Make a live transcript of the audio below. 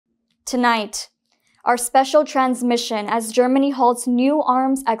Tonight, our special transmission as Germany halts new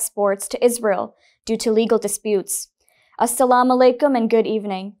arms exports to Israel due to legal disputes. Assalamu alaikum and good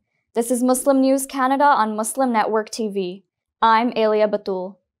evening. This is Muslim News Canada on Muslim Network TV. I'm Elia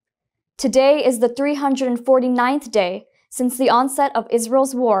Batul. Today is the 349th day since the onset of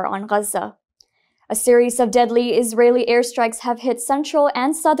Israel's war on Gaza. A series of deadly Israeli airstrikes have hit central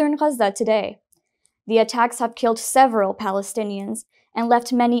and southern Gaza today. The attacks have killed several Palestinians and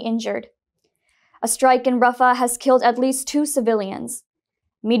left many injured. A strike in Rafah has killed at least 2 civilians.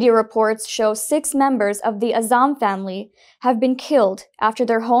 Media reports show 6 members of the Azam family have been killed after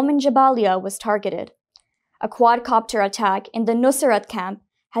their home in Jabalia was targeted. A quadcopter attack in the Nusrat camp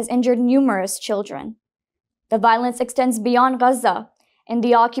has injured numerous children. The violence extends beyond Gaza. In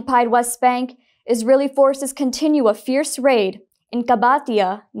the occupied West Bank, Israeli forces continue a fierce raid in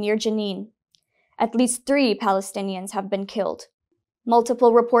Qabatia near Jenin. At least 3 Palestinians have been killed.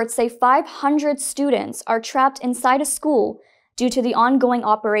 Multiple reports say 500 students are trapped inside a school due to the ongoing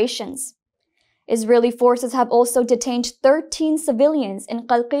operations. Israeli forces have also detained 13 civilians in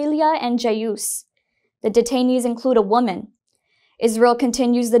Qalqilia and Jayus. The detainees include a woman. Israel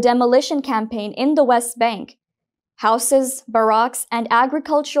continues the demolition campaign in the West Bank. Houses, barracks, and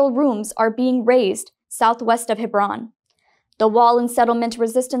agricultural rooms are being razed southwest of Hebron. The Wall and Settlement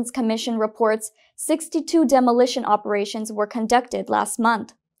Resistance Commission reports 62 demolition operations were conducted last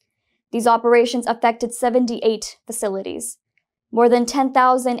month. These operations affected 78 facilities. More than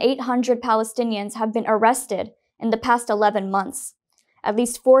 10,800 Palestinians have been arrested in the past 11 months. At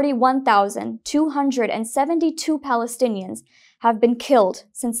least 41,272 Palestinians have been killed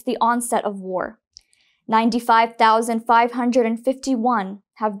since the onset of war. 95,551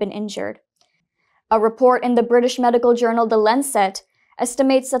 have been injured. A report in the British medical journal The Lancet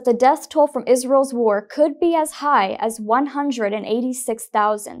estimates that the death toll from Israel's war could be as high as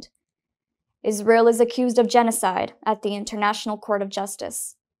 186,000. Israel is accused of genocide at the International Court of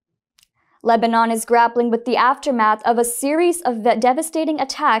Justice. Lebanon is grappling with the aftermath of a series of devastating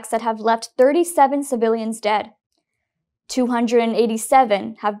attacks that have left 37 civilians dead.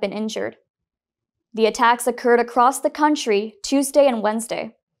 287 have been injured. The attacks occurred across the country Tuesday and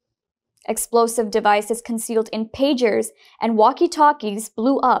Wednesday. Explosive devices concealed in pagers and walkie-talkies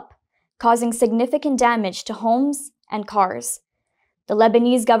blew up, causing significant damage to homes and cars. The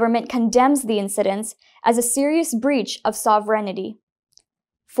Lebanese government condemns the incidents as a serious breach of sovereignty.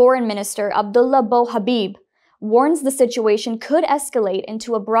 Foreign Minister Abdullah Bo Habib warns the situation could escalate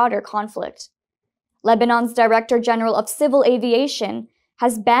into a broader conflict. Lebanon's Director General of Civil Aviation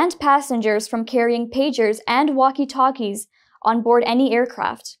has banned passengers from carrying pagers and walkie-talkies on board any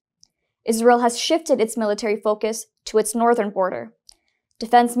aircraft. Israel has shifted its military focus to its northern border.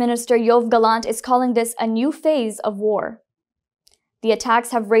 Defense Minister Yoav Gallant is calling this a new phase of war. The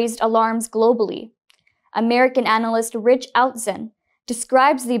attacks have raised alarms globally. American analyst Rich Outzen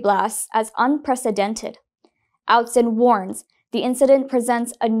describes the blasts as unprecedented. Outzen warns the incident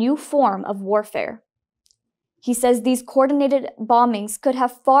presents a new form of warfare. He says these coordinated bombings could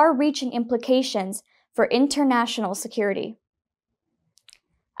have far-reaching implications for international security.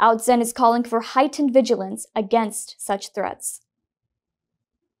 Outzen is calling for heightened vigilance against such threats.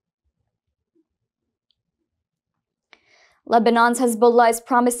 Lebanon's Hezbollah is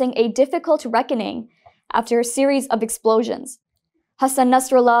promising a difficult reckoning after a series of explosions. Hassan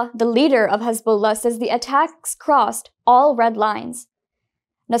Nasrallah, the leader of Hezbollah, says the attacks crossed all red lines.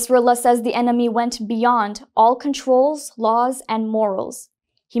 Nasrallah says the enemy went beyond all controls, laws, and morals.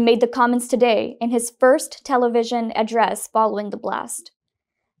 He made the comments today in his first television address following the blast.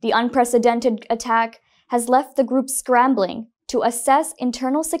 The unprecedented attack has left the group scrambling to assess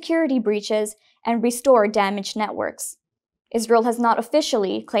internal security breaches and restore damaged networks. Israel has not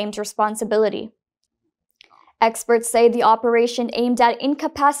officially claimed responsibility. Experts say the operation aimed at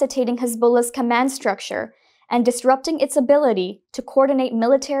incapacitating Hezbollah's command structure and disrupting its ability to coordinate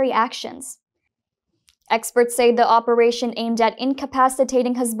military actions. Experts say the operation aimed at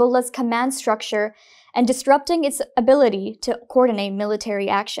incapacitating Hezbollah's command structure and disrupting its ability to coordinate military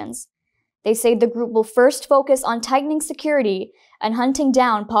actions. They say the group will first focus on tightening security and hunting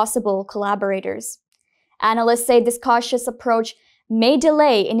down possible collaborators. Analysts say this cautious approach may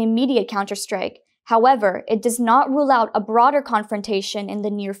delay an immediate counterstrike. However, it does not rule out a broader confrontation in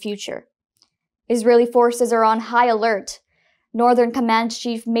the near future. Israeli forces are on high alert. Northern Command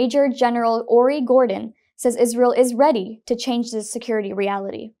Chief Major General Ori Gordon says Israel is ready to change the security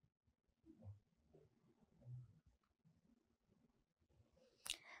reality.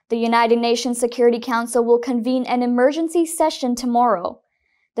 The United Nations Security Council will convene an emergency session tomorrow.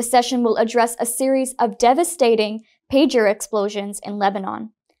 The session will address a series of devastating pager explosions in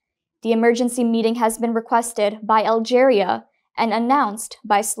Lebanon. The emergency meeting has been requested by Algeria and announced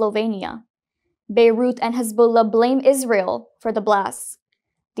by Slovenia. Beirut and Hezbollah blame Israel for the blasts.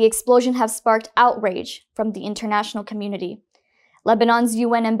 The explosion has sparked outrage from the international community. Lebanon's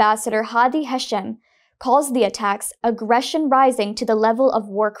UN ambassador Hadi Heshem calls the attacks aggression rising to the level of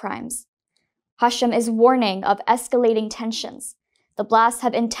war crimes. Heshem is warning of escalating tensions. The blasts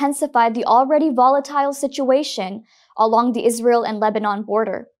have intensified the already volatile situation along the Israel and Lebanon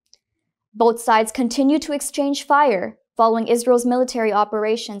border. Both sides continue to exchange fire following Israel's military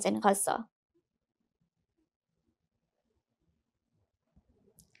operations in Gaza.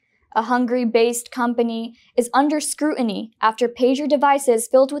 A Hungary-based company is under scrutiny after pager devices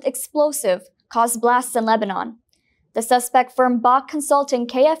filled with explosive caused blasts in Lebanon. The suspect firm Bach Consulting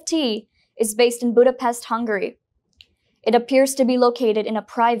KFT is based in Budapest, Hungary. It appears to be located in a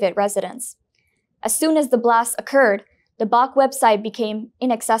private residence. As soon as the blasts occurred, the Bach website became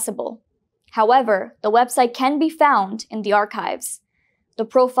inaccessible. However, the website can be found in the archives. The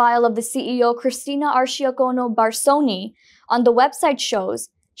profile of the CEO Cristina Arciacono Barsoni on the website shows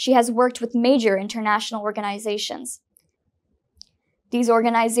she has worked with major international organizations. These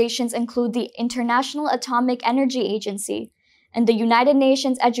organizations include the International Atomic Energy Agency and the United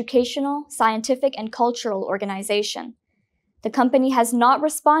Nations Educational, Scientific, and Cultural Organization. The company has not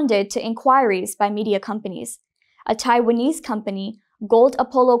responded to inquiries by media companies. A Taiwanese company, Gold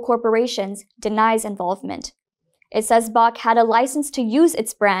Apollo Corporations, denies involvement. It says Bach had a license to use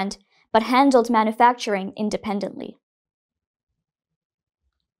its brand, but handled manufacturing independently.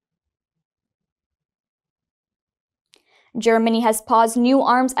 Germany has paused new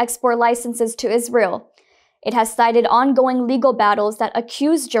arms export licenses to Israel. It has cited ongoing legal battles that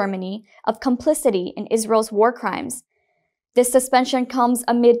accuse Germany of complicity in Israel's war crimes. This suspension comes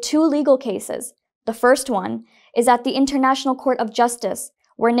amid two legal cases. The first one is at the International Court of Justice,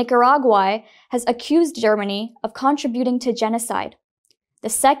 where Nicaragua has accused Germany of contributing to genocide. The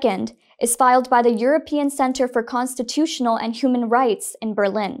second is filed by the European Center for Constitutional and Human Rights in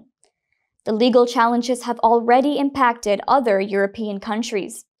Berlin. The legal challenges have already impacted other European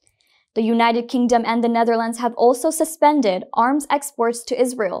countries. The United Kingdom and the Netherlands have also suspended arms exports to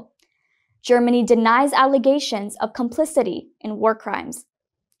Israel. Germany denies allegations of complicity in war crimes.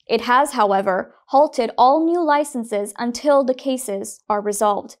 It has, however, halted all new licenses until the cases are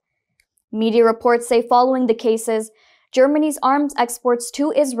resolved. Media reports say following the cases, Germany's arms exports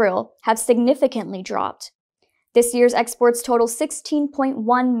to Israel have significantly dropped. This year's exports total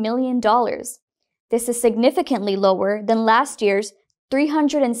 $16.1 million. This is significantly lower than last year's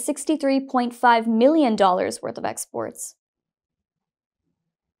 $363.5 million worth of exports.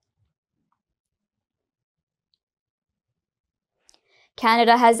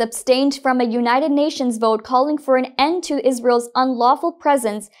 Canada has abstained from a United Nations vote calling for an end to Israel's unlawful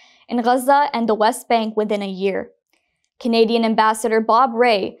presence in Gaza and the West Bank within a year. Canadian Ambassador Bob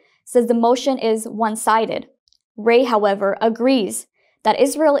Rae says the motion is one-sided. Rae, however, agrees that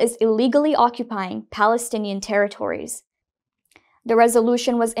Israel is illegally occupying Palestinian territories. The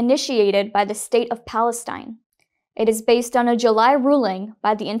resolution was initiated by the State of Palestine. It is based on a July ruling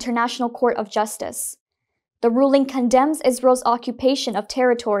by the International Court of Justice. The ruling condemns Israel's occupation of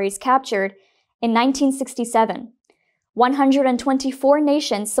territories captured in 1967. 124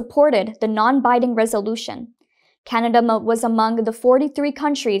 nations supported the non-binding resolution. Canada was among the 43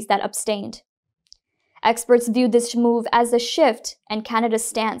 countries that abstained. Experts viewed this move as a shift in Canada's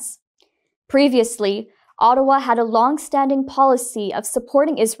stance. Previously, Ottawa had a long-standing policy of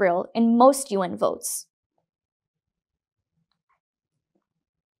supporting Israel in most UN votes.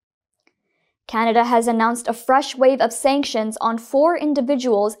 Canada has announced a fresh wave of sanctions on 4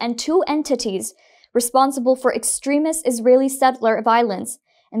 individuals and 2 entities responsible for extremist Israeli settler violence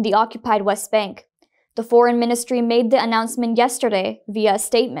in the occupied West Bank. The Foreign Ministry made the announcement yesterday via a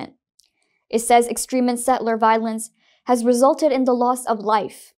statement. It says extremist settler violence has resulted in the loss of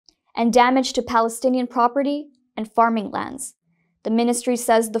life and damage to Palestinian property and farming lands. The ministry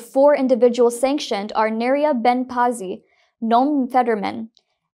says the 4 individuals sanctioned are Neria Ben-Pazi, Noam Federman,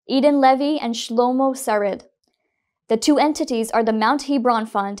 Eden Levy, and Shlomo Sarid. The 2 entities are the Mount Hebron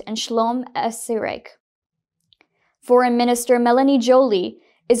Fund and Shlom Esirek. Foreign Minister Melanie Joly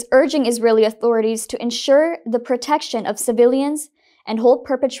is urging Israeli authorities to ensure the protection of civilians and hold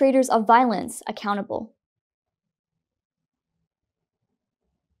perpetrators of violence accountable.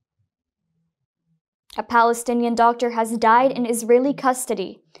 A Palestinian doctor has died in Israeli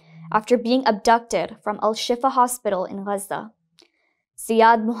custody after being abducted from Al-Shifa Hospital in Gaza.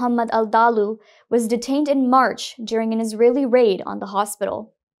 Ziad Muhammad al-Dalu was detained in March during an Israeli raid on the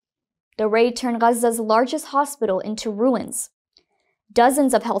hospital. The raid turned Gaza's largest hospital into ruins.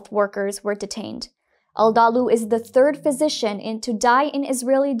 Dozens of health workers were detained. Al-Dalu is the third physician to die in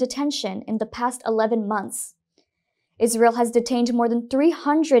Israeli detention in the past 11 months. Israel has detained more than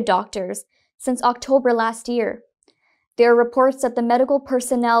 300 doctors since October last year. There are reports that the medical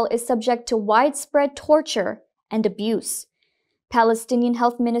personnel is subject to widespread torture and abuse. Palestinian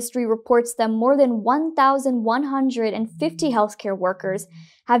Health Ministry reports that more than 1,150 healthcare workers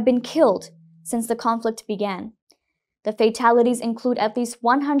have been killed since the conflict began. The fatalities include at least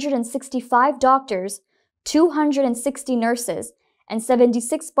 165 doctors, 260 nurses, and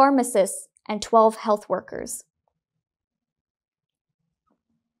 76 pharmacists and 12 health workers.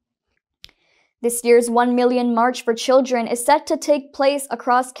 This year's 1 Million March for Children is set to take place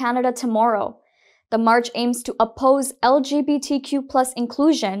across Canada tomorrow. The march aims to oppose LGBTQ+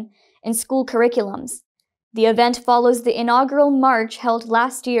 inclusion in school curriculums. The event follows the inaugural march held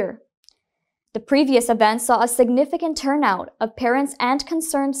last year. The previous event saw a significant turnout of parents and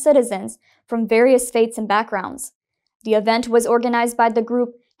concerned citizens from various faiths and backgrounds. The event was organized by the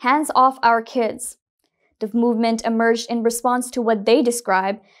group Hands Off Our Kids. The movement emerged in response to what they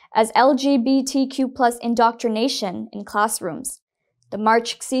describe as LGBTQ+ indoctrination in classrooms. The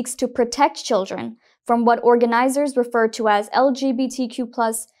march seeks to protect children from what organizers refer to as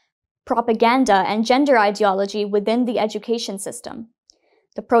LGBTQ+ propaganda and gender ideology within the education system.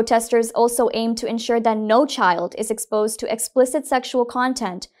 The protesters also aim to ensure that no child is exposed to explicit sexual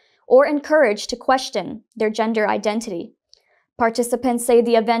content or encouraged to question their gender identity. Participants say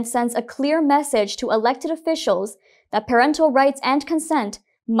the event sends a clear message to elected officials that parental rights and consent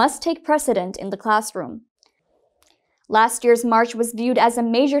must take precedent in the classroom. Last year's march was viewed as a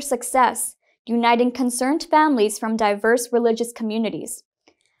major success, uniting concerned families from diverse religious communities.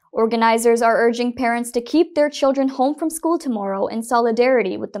 Organizers are urging parents to keep their children home from school tomorrow in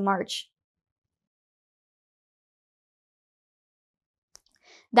solidarity with the march.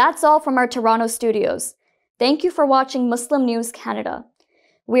 That's all from our Toronto studios. Thank you for watching Muslim News Canada.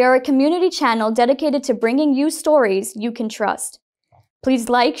 We are a community channel dedicated to bringing you stories you can trust. Please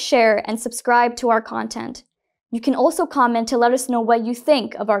like, share, and subscribe to our content. You can also comment to let us know what you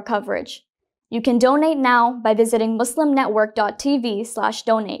think of our coverage. You can donate now by visiting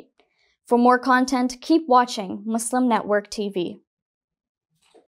muslimnetwork.tv/donate. For more content, keep watching Muslim Network TV.